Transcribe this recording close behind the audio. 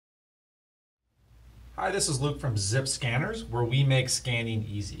Hi, this is Luke from Zip Scanners, where we make scanning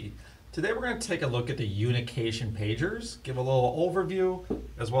easy. Today we're going to take a look at the Unication pagers, give a little overview,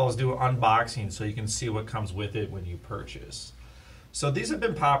 as well as do an unboxing so you can see what comes with it when you purchase. So these have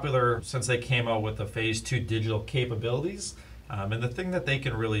been popular since they came out with the Phase 2 digital capabilities. And the thing that they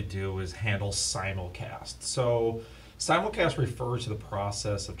can really do is handle simulcast. So simulcast refers to the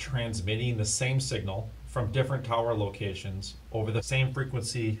process of transmitting the same signal from different tower locations over the same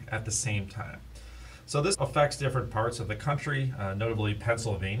frequency at the same time. So this affects different parts of the country, notably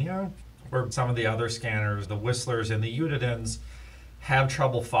Pennsylvania, where some of the other scanners, the whistlers and the Unitons, have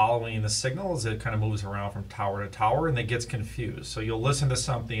trouble following the signal as it kind of moves around from tower to tower and it gets confused. So you'll listen to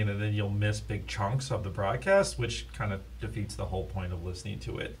something and then you'll miss big chunks of the broadcast, which kind of defeats the whole point of listening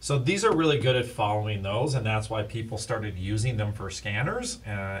to it. So these are really good at following those, and that's why people started using them for scanners,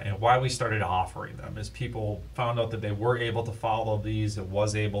 and why we started offering them is people found out that they were able to follow these, it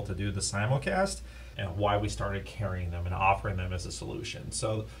was able to do the simulcast, and why we started carrying them and offering them as a solution.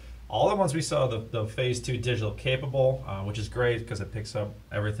 So all the ones we saw, the Phase 2 digital capable, which is great because it picks up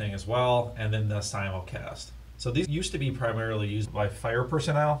everything as well, and then the simulcast. So these used to be primarily used by fire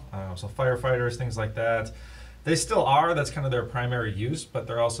personnel, so firefighters, things like that. They still are, that's kind of their primary use, but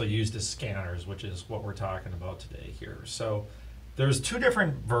they're also used as scanners, which is what we're talking about today here. So there's two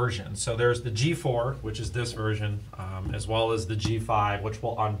different versions. So there's the G4, which is this version, as well as the G5, which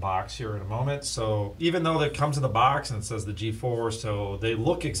we'll unbox here in a moment. So even though it comes in the box and it says the G4, so they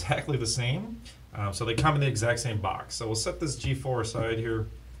look exactly the same. So they come in the exact same box. So we'll set this G4 aside here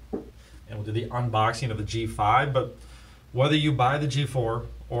and we'll do the unboxing of the G5. But whether you buy the G4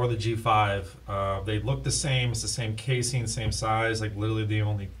 or the G5, they look the same. It's the same casing, same size. Like literally the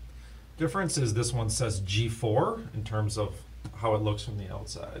only difference is this one says G4 in terms of how it looks from the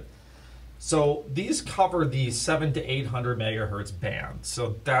outside. So these cover the 700 to 800 megahertz band.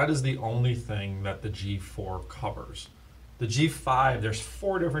 So that is the only thing that the G4 covers. The G5, there's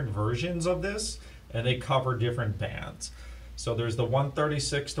 4 different versions of this, and they cover different bands. So there's the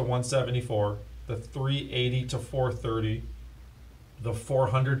 136 to 174, the 380 to 430, the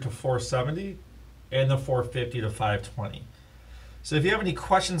 400 to 470, and the 450 to 520. So if you have any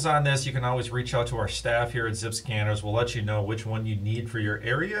questions on this, you can always reach out to our staff here at Zip Scanners. We'll let you know which one you need for your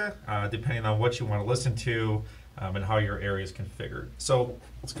area, depending on what you want to listen to and how your area is configured. So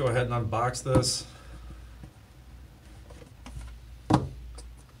let's go ahead and unbox this.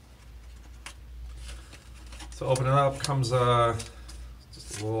 So open it up, comes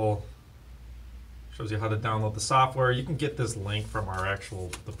just a little, shows you how to download the software. You can get this link from our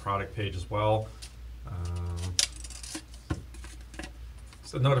the product page as well.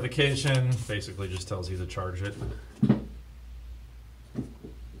 So notification basically just tells you to charge it.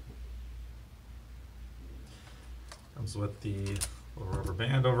 Comes with the little rubber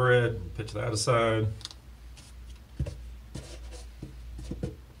band over it. Pitch that aside.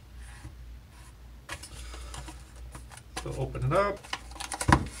 So open it up.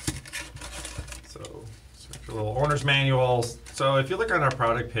 So your little owner's manuals. So if you look on our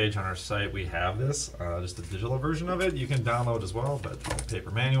product page on our site, we have this, just a digital version of it. You can download as well, but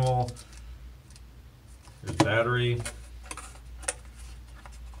paper manual. Here's the battery.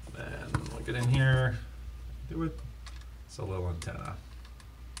 Then we'll get in here, do it. It's a little antenna.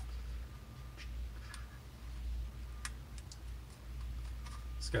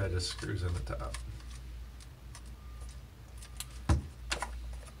 This guy just screws in the top.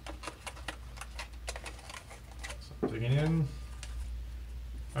 So digging in.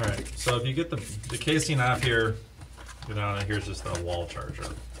 All right, so if you get the casing off here, get on it, here's just a wall charger.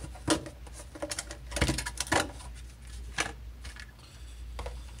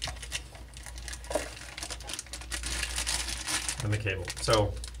 And the cable.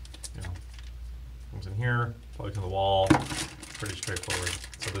 So, comes in here, plugs in the wall, pretty straightforward.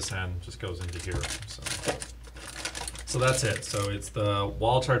 So this end just goes into here. So that's it. So it's the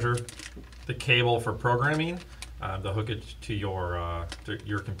wall charger, the cable for programming, to hook it to your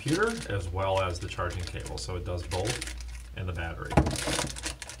computer, as well as the charging cable. So it does both, and the battery.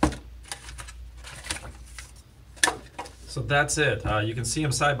 So that's it. You can see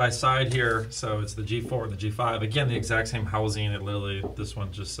them side by side here. So it's the G4 and the G5. Again, the exact same housing. It literally, this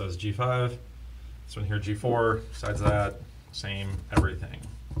one just says G5. This one here, G4. Besides that, same everything.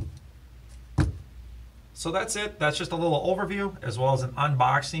 So that's it. That's just a little overview, as well as an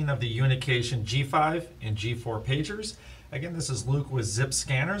unboxing of the Unication G5 and G4 pagers. Again, this is Luke with Zip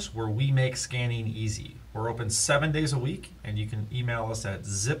Scanners, where we make scanning easy. We're open 7 days a week, and you can email us at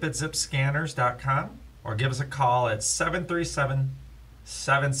zip@zipscanners.com or give us a call at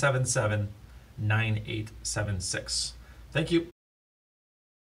 737-777-9876. Thank you.